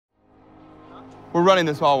We're running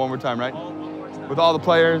this all one more time, right? With all the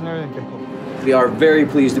players and everything? Okay, cool. We are very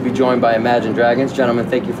pleased to be joined by Imagine Dragons. Gentlemen,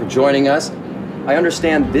 thank you for joining us. I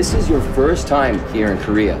understand this is your first time here in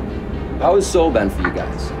Korea. How has Seoul been for you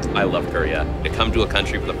guys? I love Korea. To come to a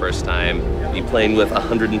country for the first time, be playing with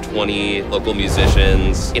 120 local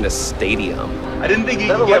musicians in a stadium. I didn't think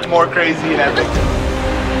it could get more crazy and epic.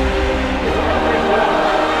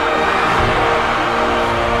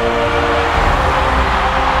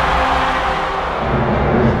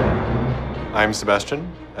 I'm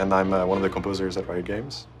Sebastian, and I'm one of the composers at Riot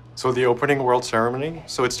Games. So the opening world ceremony,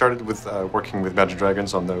 so it started with working with Imagine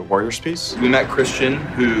Dragons on the Warriors piece. We met Christian,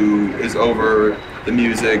 who is over the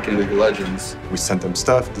music and the legends. We sent them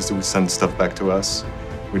stuff, they would send stuff back to us.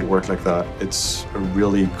 We'd work like that. It's a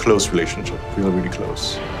really close relationship, really, really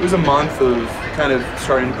close. It was a month of kind of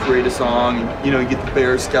starting to create a song. You know, you get the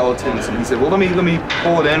bare skeletons, and he said, well, let me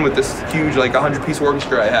pull it in with this huge, like, 100-piece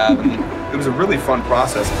orchestra I have. And it was a really fun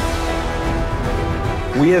process.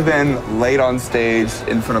 We have been laid on stage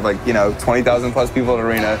in front of, like, 20,000 plus people in an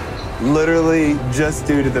arena, literally just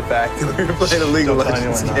due to the fact that we were playing a League of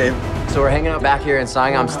Legends game. So we're hanging out back here in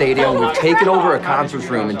Sangam Stadium. We've taken over a conference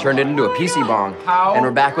room and turned it into a PC bong. And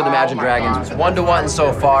we're back with Imagine Dragons. It's 1-1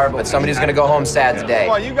 so far, but somebody's gonna go home sad today.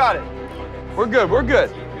 Come on, you got it. We're good, we're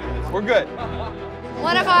good. We're good.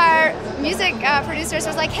 One of our music producers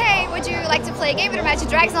was like, hey, would you like to play a game of Imagine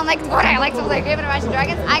Dragons? And I'm like, would I like to play a game of Imagine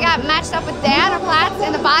Dragons? I got matched up with Dan or Platts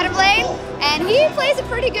in the bottom lane, and he plays a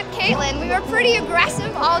pretty good Caitlyn. We were pretty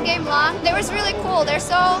aggressive all game long. It was really cool. They're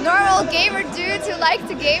so normal gamer dudes who like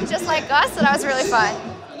to game just like us, so that was really fun.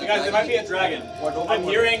 Guys, there might be a dragon. I'm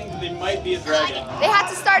hearing there might be a dragon. They had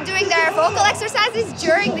to start doing their vocal exercises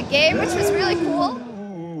during the game, which was really cool.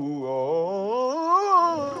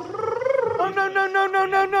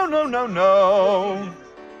 No.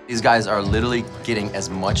 These guys are literally getting as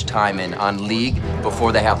much time in on League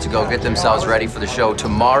before they have to go get themselves ready for the show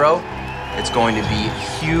tomorrow. It's going to be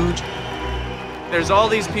huge. There's all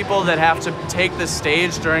these people that have to take the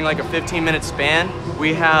stage during like a 15-minute span.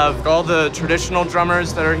 We have all the traditional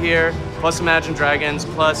drummers that are here, plus Imagine Dragons,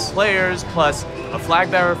 plus players, plus a flag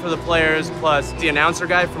bearer for the players, plus the announcer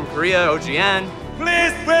guy from Korea, OGN.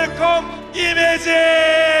 Please welcome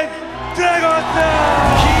Imagine Dragons!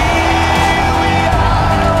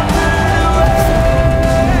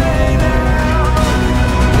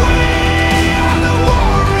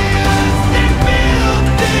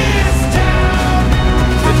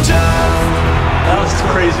 That was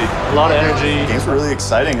crazy. A lot of energy. Games were really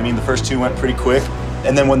exciting. I mean, the first two went pretty quick.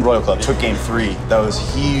 And then when Royal Club took game 3, that was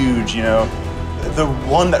huge, you know. The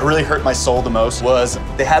one that really hurt my soul the most was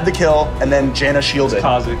they had the kill and then Janna shielded.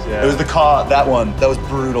 Kha'Zix, yeah. It was the Ka, that one. That was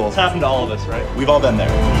brutal. It's happened to all of us, right? We've all been there.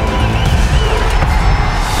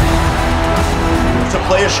 To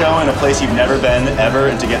play a show in a place you've never been ever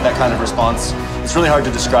and to get that kind of response, it's really hard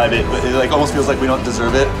to describe it, but it like almost feels like we don't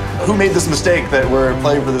deserve it. Who made this mistake that we're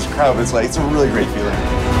playing for this crowd? It's like, it's a really great feeling.